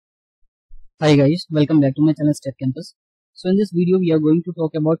Hi guys, welcome back to my channel Step Campus. So in this video we are going to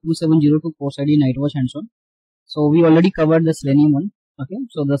talk about 2702 course ID nightwatch handson. So we already covered the selenium one. Okay,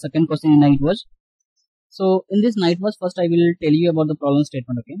 so the second question in nightwatch. So in this nightwatch, first I will tell you about the problem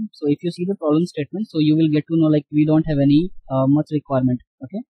statement. Okay, so if you see the problem statement, so you will get to know like we don't have any much requirement.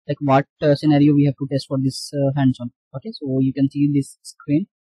 Okay, like what scenario we have to test for this handson. Okay, so you can see this screen.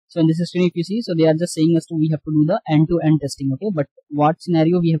 So in this screen, if you see, so they are just saying us to we have to do the end-to-end testing. Okay, but what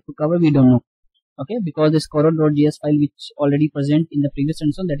scenario we have to cover, we don't know. Okay, because this core.js file which already present in the previous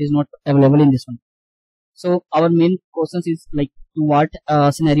handson, that is not available in this one. So our main questions is like what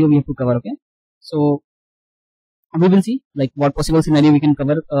scenario we have to cover. Okay, so we will see like what possible scenario we can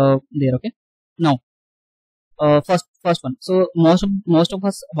cover there. Okay, now first one. So most of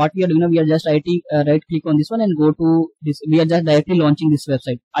us, what we are doing now, we are just right click on this one and go to this. We are just directly launching this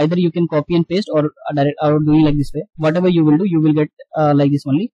website. Either you can copy and paste or doing like this way. Whatever you will do, you will get like this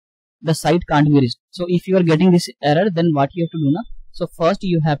only. The site can't be reached. So if you are getting this error, then what you have to do now? So first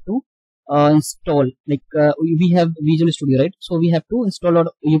you have to install, like we have Visual Studio, right? So we have to install,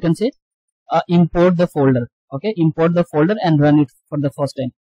 or you can say import the folder. Okay, import the folder and run it for the first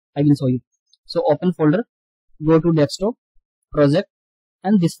time. I will show you. So open folder, go to desktop, project,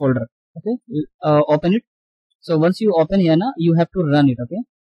 and this folder. Okay, open it. So once you open here now, you have to run it. Okay,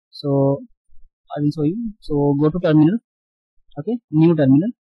 so I will show you. So go to terminal. Okay, new terminal.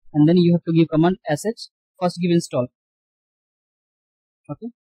 And then you have to give command sh, first give install. Okay,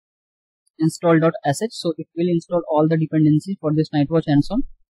 install.sh. So it will install all the dependencies for this nightwatch handson.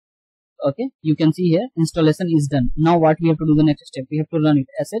 Okay, you can see here installation is done. Now what we have to do, the next step, we have to run it.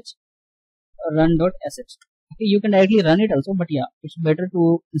 Sh run.sh. Okay, you can directly run it also, but yeah, it's better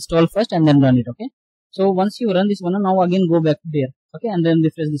to install first and then run it. Okay, so once you run this one, now again go back there. Okay, and then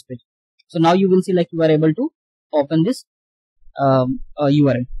refresh this page. So now you will see like you are able to open this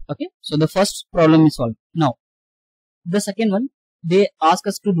URL. Okay, so the first problem is solved. Now the second one, they ask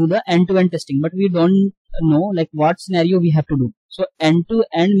us to do the end-to-end testing, but we don't know like what scenario we have to do. So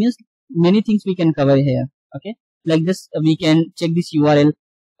end-to-end means many things we can cover here. Okay, like this, we can check this URL.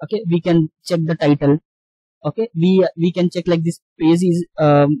 Okay, we can check the title. Okay, we can check like this page is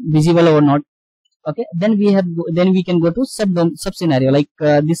visible or not. Okay, then we can go to sub scenario, like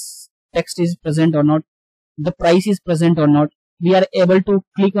this text is present or not, the price is present or not, we are able to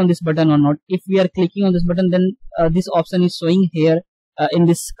click on this button or not. If we are clicking on this button, then this option is showing here in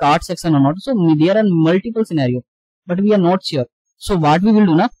this cart section or not. So there are multiple scenarios, but we are not sure. So what we will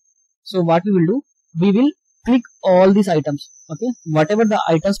do now? So what we will do? We will click all these items. Okay, whatever the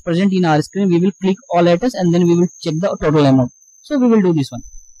items present in our screen, we will click all items and then we will check the total amount. So we will do this one.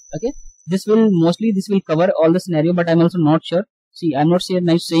 Okay, this will cover all the scenario, but I'm also not sure. See, I'm not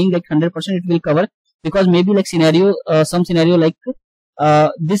saying like 100% it will cover, because maybe like scenario, some scenario like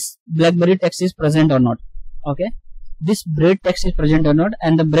this BlackBerry text is present or not. Okay, this bread text is present or not,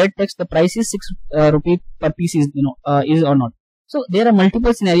 and the bread text, the price is 6 rupee per piece is is or not. So there are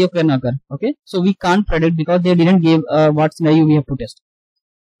multiple scenario can occur. Okay, so we can't predict because they didn't give what scenario we have to test.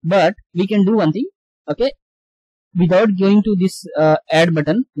 But we can do one thing. Okay, without going to this add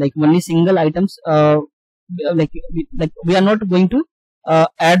button, like only single items, like we are not going to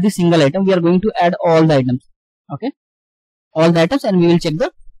add the single item, we are going to add all the items. Okay, all the items, and we will check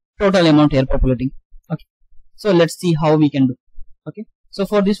the total amount here populating. Okay, so let's see how we can do. Okay, so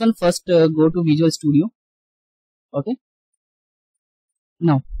for this one, first go to Visual Studio. Okay,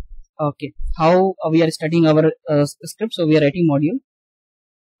 now okay, how we are starting our script. So we are writing module.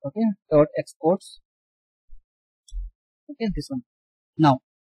 Okay, dot exports. Okay, this one. Now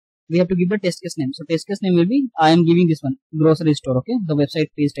we have to give the test case name. So test case name will be, I am giving this one, grocery store. Okay, the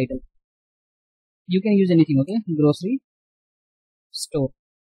website page title. You can use anything. Okay, grocery store.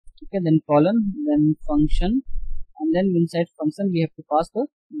 Okay, then colon, then function, and then inside function we have to pass the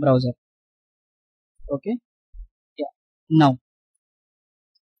browser. Okay, yeah. Now,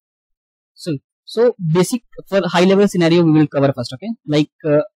 so basic for high level scenario we will cover first. Okay, like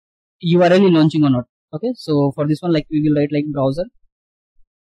URL is launching or not. Okay, so for this one, like we will write like browser.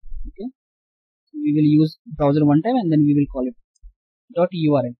 Okay, we will use browser one time and then we will call it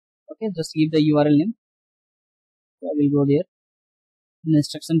 .url. Okay, just give the URL name. So I will go there in the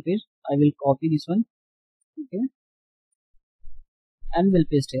instruction page. I will copy this one. Okay, and will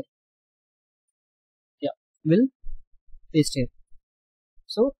paste here. Yeah, will paste here.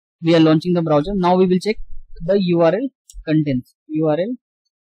 So we are launching the browser. Now we will check the URL contents. URL,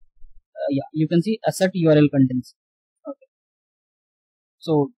 yeah, you can see assert URL contents. Okay,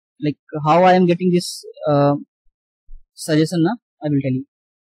 so like how I am getting this suggestion now, I will tell you.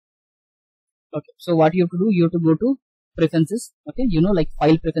 Okay, so what you have to do, you have to go to preferences. Okay, like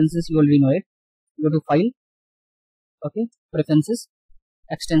file preferences, you already know it. go to file, okay, preferences,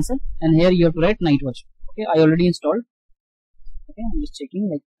 extension, and here you have to write nightwatch. Okay, I already installed. Okay, I'm just checking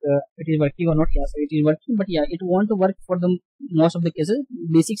like it is working or not. Yes, it is working, but yeah, it won't work for the most of the cases.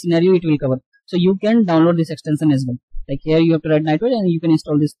 Basic scenario it will cover. So you can download this extension as well. Like here you have to write nightwatch and you can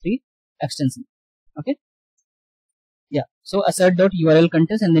install these 3 extensions. Okay. Yeah. So assert.url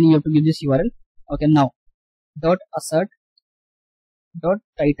contains and then you have to give this URL. Okay. Now .assert.title.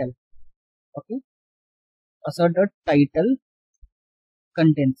 Okay. Assert.title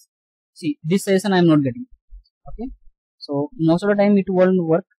contains. See, this session I am not getting. Okay. So most of the time it won't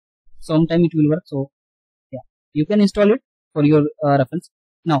work. Sometime it will work. So yeah, you can install it for your reference.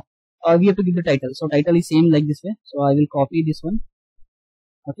 Now we have to give the title. So title is same like this way. So I will copy this one.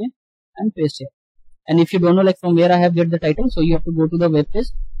 Okay, and paste here. And if you don't know like from where I have get the title, so you have to go to the web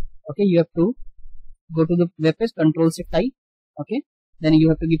page. Okay, you have to go to the web page, Control Shift I. Okay, then you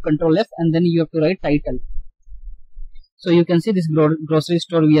have to give Control F and then you have to write title. So you can see this grocery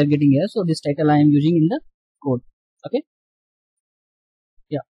store we are getting here. So this title I am using in the code. Okay.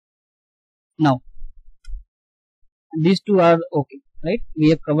 Yeah. Now these 2 are okay, right? We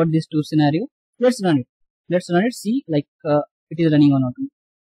have covered these 2 scenario. Let's run it. Let's run it. See like it is running or not.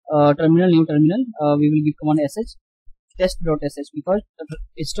 Terminal, new terminal. We will give command sh test.sh because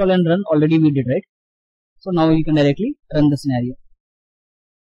install and run already we did, right? So now you can directly run the scenario.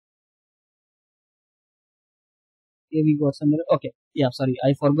 Here we got somewhere. Okay, yeah, sorry,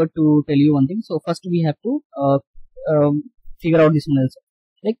 I forgot to tell you one thing. So first we have to figure out this one also.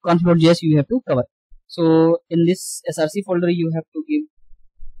 Like config.js you have to cover. So in this src folder you have to give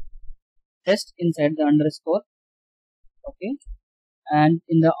test inside the underscore. Okay, and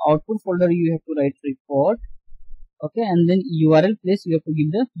in the output folder you have to write report. Okay, and then URL place you have to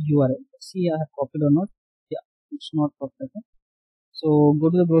give the URL. Let's see I have copied or not. Yeah, it's not copied. Okay. So go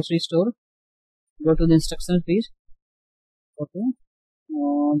to the grocery store, go to the instruction page. Okay,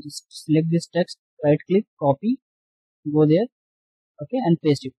 just select this text, right click, copy, go there. Okay, and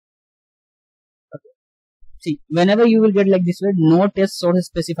paste it. Okay, see, whenever you will get like this way, no test source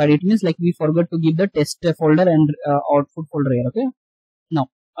specified, it means like we forgot to give the test folder and output folder here. Okay, now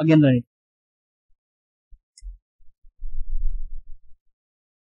again run it.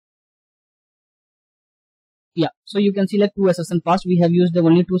 Yeah, so you can see like 2 assertion passed. We have used the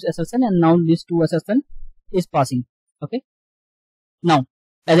only 2 assertion and now this 2 assertion is passing. Okay, now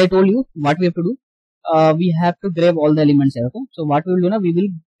as I told you what we have to do, we have to grab all the elements here. Okay, so what we will do now,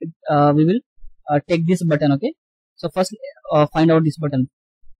 we will take this button. Okay, so first find out this button.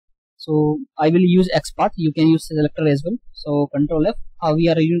 So I will use XPath. You can use selector as well. So Control F. How we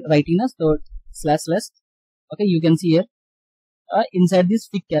are writing this? So // Okay, you can see here inside this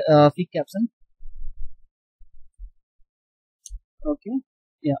fig caption. Okay,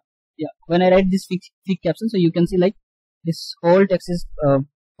 yeah. When I write this fig caption, so you can see like this whole text is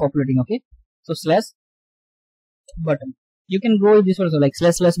populating. Okay, so / button. You can go with this also like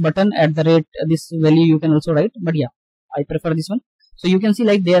 / button @ this value you can also write, but yeah, I prefer this one. So you can see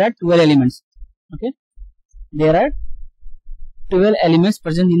like there are 12 elements. Okay, there are 12 elements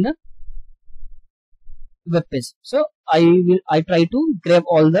present in the web page. So I try to grab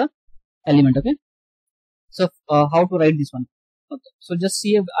all the element. Okay, so how to write this one? Okay, so just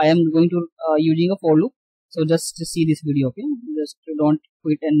see, I am going to using a for loop. So just see this video. Okay, just don't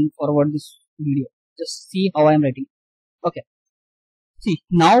quit and forward this video. Just see how I am writing. Okay, see,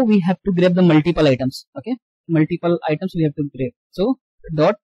 now we have to grab the multiple items. Okay, multiple items we have to grab. So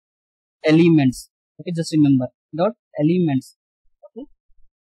dot elements. Okay, just remember dot elements. Okay,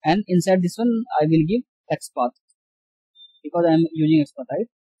 and inside this one I will give XPath because I am using XPath, right?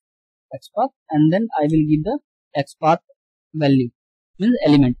 XPath, and then I will give the XPath value, means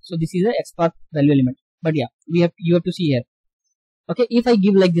element. So this is a XPath value element. But yeah, you have to see here. Okay, if I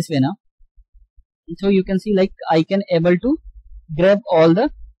give like this way now, so you can see like I can able to grab all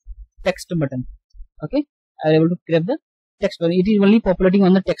the text button. Okay, I am able to grab the text button. It is only populating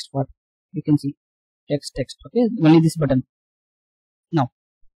on the text part. You can see text. Okay, only this button. Now,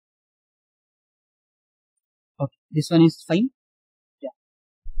 okay, this one is fine. Yeah,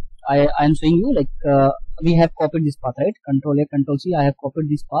 I am showing you like we have copied this path, right? Control A, Control C. I have copied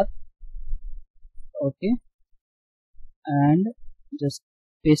this path. Okay, and just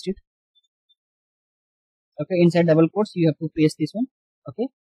paste it. Okay, inside double quotes you have to paste this one. Okay,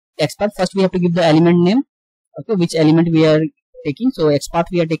 XPath, first we have to give the element name. Okay, which element we are taking. So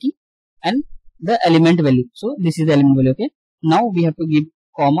XPath we are taking and the element value. So this is the element value. Okay, now we have to give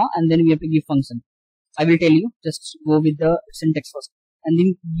comma and then we have to give function. I will tell you, just go with the syntax first and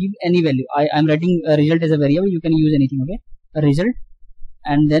then give any value. I am writing a result as a variable. You can use anything. Okay, a result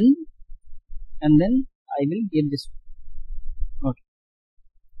and then and then I will give this. Okay.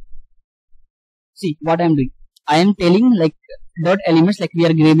 See what I am doing. I am telling like dot elements, like we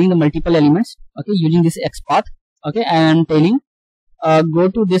are grabbing the multiple elements, okay, using this X path, okay, and I am telling go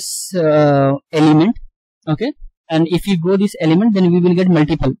to this element, okay, and if you go this element, then we will get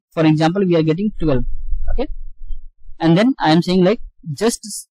multiple. For example, we are getting 12, okay, and then I am saying like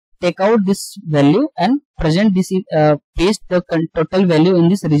just take out this value and present this paste the total value in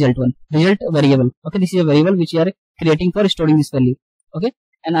this result variable, okay. This is a variable which we are creating for storing this value, okay,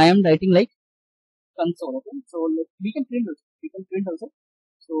 and I am writing like console, okay. So we can print also,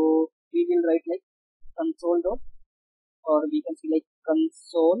 so we will write like console dot, or we can see like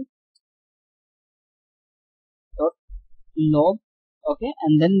console dot log, okay,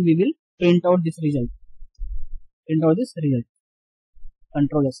 and then we will print out this result, control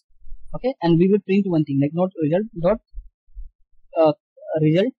S, okay, and we will print one thing like not result dot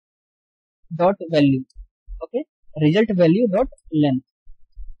value, okay, result value dot length.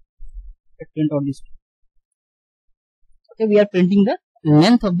 Let's print out this, okay. We are printing the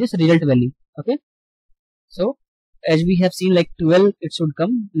length of this result value, okay. So as we have seen like 12 it should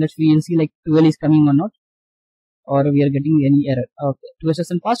come. We will see like 12 is coming or not, or we are getting any error. Okay, 2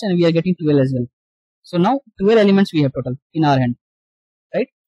 session passed and we are getting 12 as well. So now 12 elements we have total in our hand, right?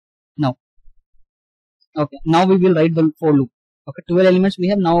 Now, okay, now we will write the for loop. Okay, 12 elements we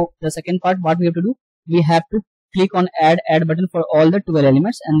have. Now the second part, what we have to do, we have to click on add button for all the 12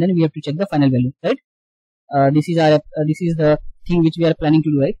 elements, and then we have to check the final value, right? This is the thing which we are planning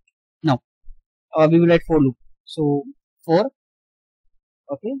to do, right? Now we will write for loop. So for,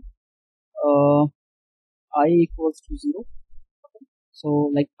 okay, I equals to 0. Okay.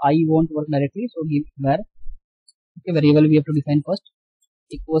 So like I won't work directly, so give var, okay, variable we have to define first,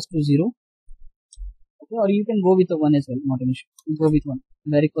 equals to 0, okay, or you can go with the 1 as well, not an issue. Go with 1,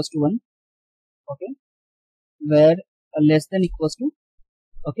 var equals to 1, okay, var less than equals to,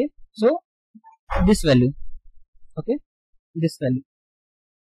 okay, so this value, okay, this value,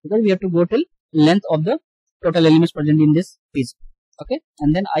 because we have to go till length of the total elements present in this piece, okay,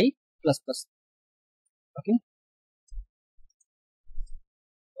 and then I plus plus, okay,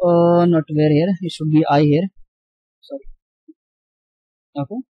 not where here, it should be I here, sorry,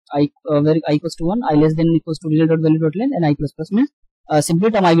 okay, where I equals to 1, I less than equals to result dot value dot length, and I plus plus means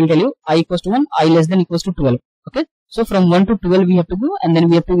simply term I will tell you I equals to 1, I less than equals to 12, okay. So from 1 to 12 we have to go, and then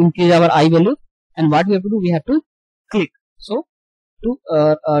we have to increase our I value, and what we have to do, we have to click. So to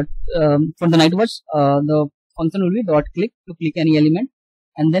for the nightwatch, the function will be dot click to click any element,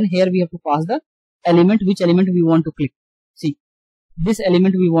 and then here we have to pass the element, which element we want to click. See, this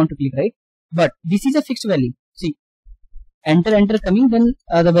element we want to click, right? But this is a fixed value. See, enter coming, then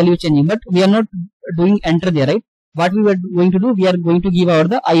the value changing, but we are not doing enter there, right? What we were going to do, we are going to give our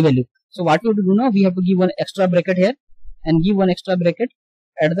the I value. So what we have to do now, we have to give one extra bracket here and give one extra bracket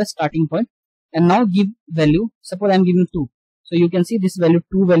at the starting point, and now give value. Suppose I am giving 2, so you can see this value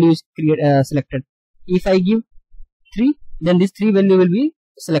 2 value is selected. If I give 3, then this 3 value will be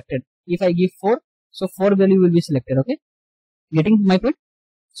selected. If I give 4, so 4 value will be selected, okay. Getting my point?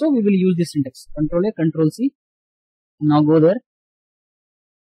 So we will use this syntax, control A, control C. Now go there.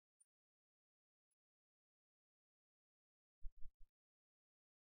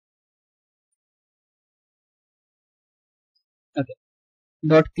 Okay,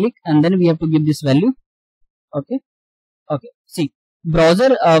 dot click, and then we have to give this value, okay. Okay, see,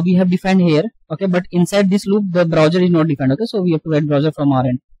 browser we have defined here, okay, but inside this loop the browser is not defined, okay. So we have to write browser from our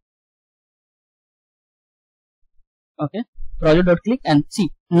end, okay. Browser dot click, and see,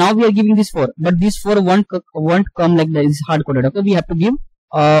 now we are giving this 4, but this 4 won't come like that. It's hard coded, okay. We have to give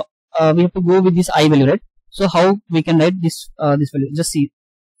we have to go with this I value, right? So how we can write this this value? Just see,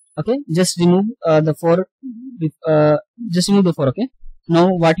 okay, just remove the 4 with just remove the 4, okay. Now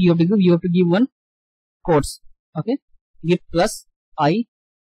what you have to do, you have to give one quotes, okay, give plus I,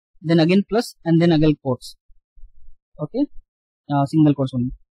 then again plus, and then again quotes, okay, single quotes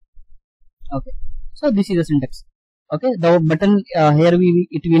only, okay. So this is the syntax, okay. The button here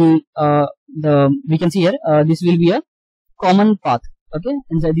it will we can see here this will be a common path, okay,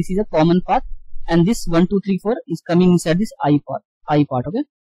 and so this is a common path, and this 1 2 3 4 is coming inside this I part, okay.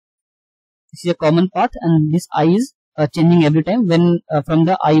 This is a common path, and this I is changing every time when from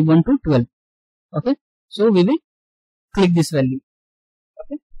the I1 to 12, okay. So we will click this value,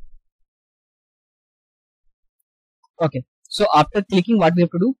 okay. Okay, so after clicking, what we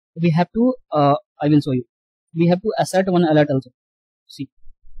have to do, we have to I will show you, we have to assert one alert also. See,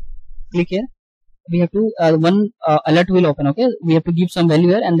 click here, we have to one alert will open, okay. We have to give some value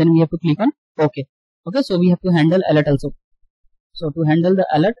here, and then we have to click on OK, okay. So we have to handle alert also. So to handle the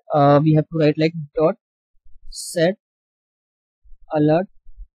alert, we have to write like dot set alert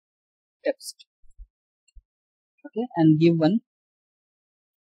text, okay, and give one,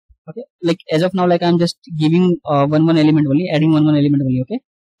 okay, like as of now, like I'm just giving one element only, adding one element only, okay,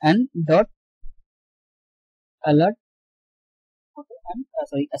 and dot alert, okay, and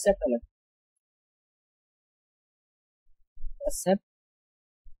sorry, accept alert, accept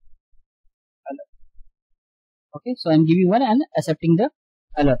alert, okay. So I'm giving one and accepting the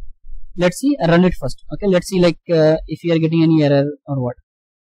alert. Let's see, run it first, okay. Let's see like if you are getting any error or what.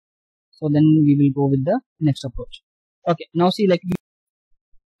 So then we will go with the next approach. Okay, now see like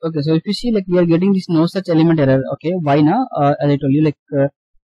okay, so if you see like we are getting this no such element error, okay. Why now? As I told you, like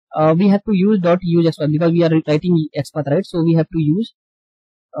we have to use dot use xpath because we are writing xpath, right? So we have to use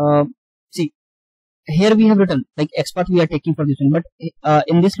see here we have written like xpath we are taking for this one, but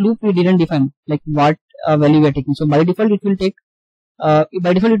in this loop we didn't define like what value we are taking. So by default it will take a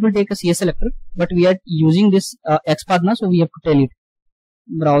CS selector, but we are using this xpath now, so we have to tell it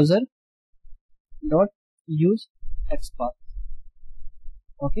browser dot use xpath,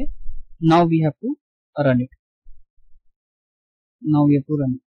 okay. Now we have to run it.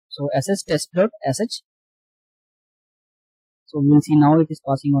 So ss test dot sh. So we will see now it is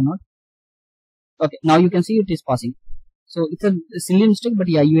passing or not. Okay, now you can see it is passing. So it's a silly mistake, but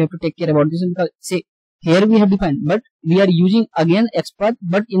yeah, you have to take care about this because say here we have defined, but we are using again xpath,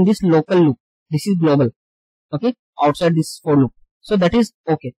 but in this local loop. This is global, okay, outside this for loop. So that is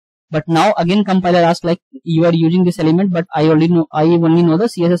okay. But now again compiler asks like you are using this element, but I only know the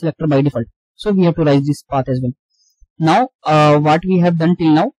CSS selector by default. So we have to write this path as well. Now what we have done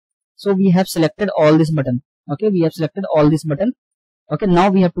till now, so we have selected all this button, okay, we have selected all this button, okay. Now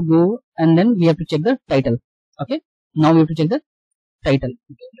we have to go and then we have to check the title, okay. Now we have to check the title,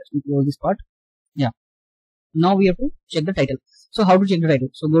 okay. Let me close this part. Yeah, now we have to check the title. So how to check the title?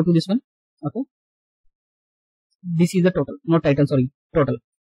 So go to this one, okay. This is the total, not title, sorry, total.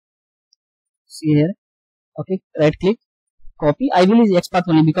 See here, okay, right click, copy. I will use xpath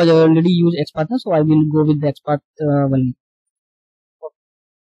only because I already use xpath now, so I will go with the xpath only. Okay.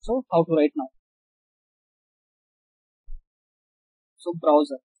 So how to write now? So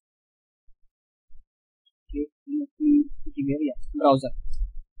browser, okay, yes, browser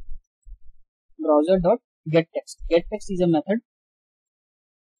dot get text. Get text is a method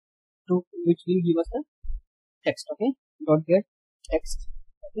to which will give us the text, okay. Dot get text,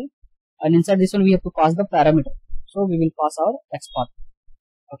 okay, and inside this one we have to pass the parameter. So we will pass our xpath,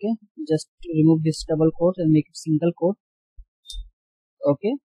 okay. Just remove this double quote and make it single quote,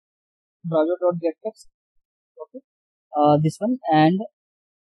 okay. Browser dot get text, okay. This one, and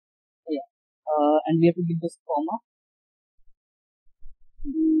yeah, and we have to give this comma.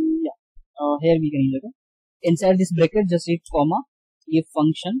 Yeah, here we can use it. Inside this bracket, just hit comma, give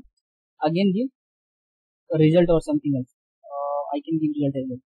function, again give a result or something else. I can give result as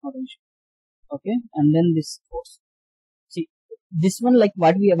well, not an issue. Okay, and then this course. See, this one like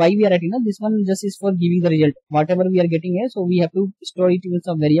why we are writing, this one just is for giving the result. Whatever we are getting here, so we have to store it in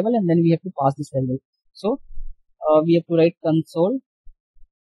some variable and then we have to pass this variable. So we have to write console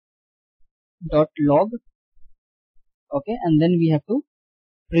dot log, okay, and then we have to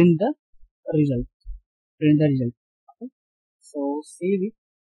print the result. Okay. So save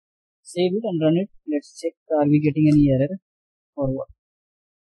it and run it. Let's check, are we getting any error or what?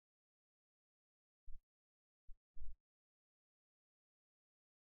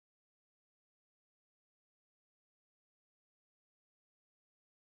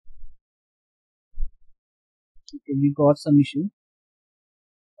 Okay, we got some issue.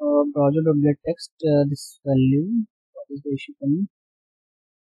 Browser.get text, this value, what is the issue coming?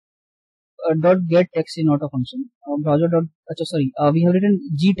 Dot get text is not a function. Browser dot, sorry, we have written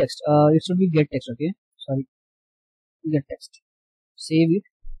g text. It should be get text, okay. Sorry, get text. Save it.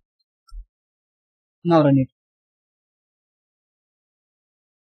 Now run it.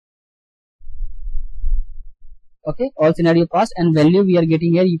 Okay, all scenario passed and value we are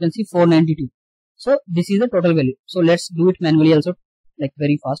getting here. You can see 492. So this is the total value. So let's do it manually also, like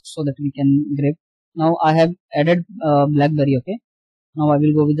very fast, so that we can grab. Now I have added blackberry. Okay. Now I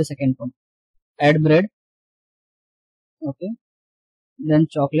will go with the second one. Add bread. Okay. Then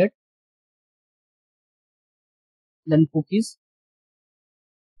chocolate. Then cookies.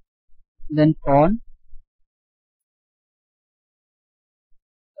 Then corn.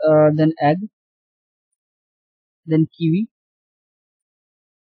 Then egg. Then kiwi.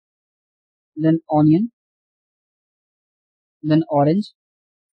 Then onion. Then orange.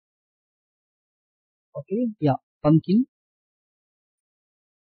 Okay. Yeah. Pumpkin.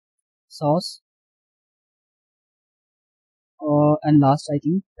 Sauce. and last I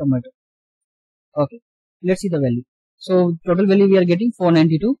think tomato. Okay, let's see the value. So total value we are getting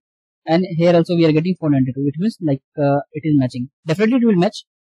 492, and here also we are getting 492. It means like it is matching. Definitely it will match.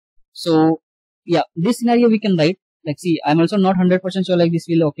 So yeah, this scenario we can write. Like see, I'm also not 100% sure like this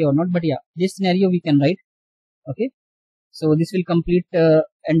will okay or not, but yeah, this scenario we can write. Okay, so this will complete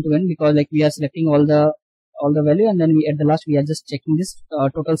end to end, because like we are selecting all the value, and then we at the last we are just checking this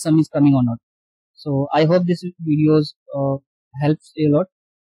total sum is coming or not. So I hope this videos helps a lot.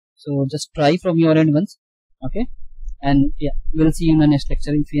 So just try from your end once. Okay, and yeah, we'll see you in the next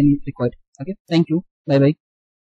lecture if any required. Okay, thank you, bye bye.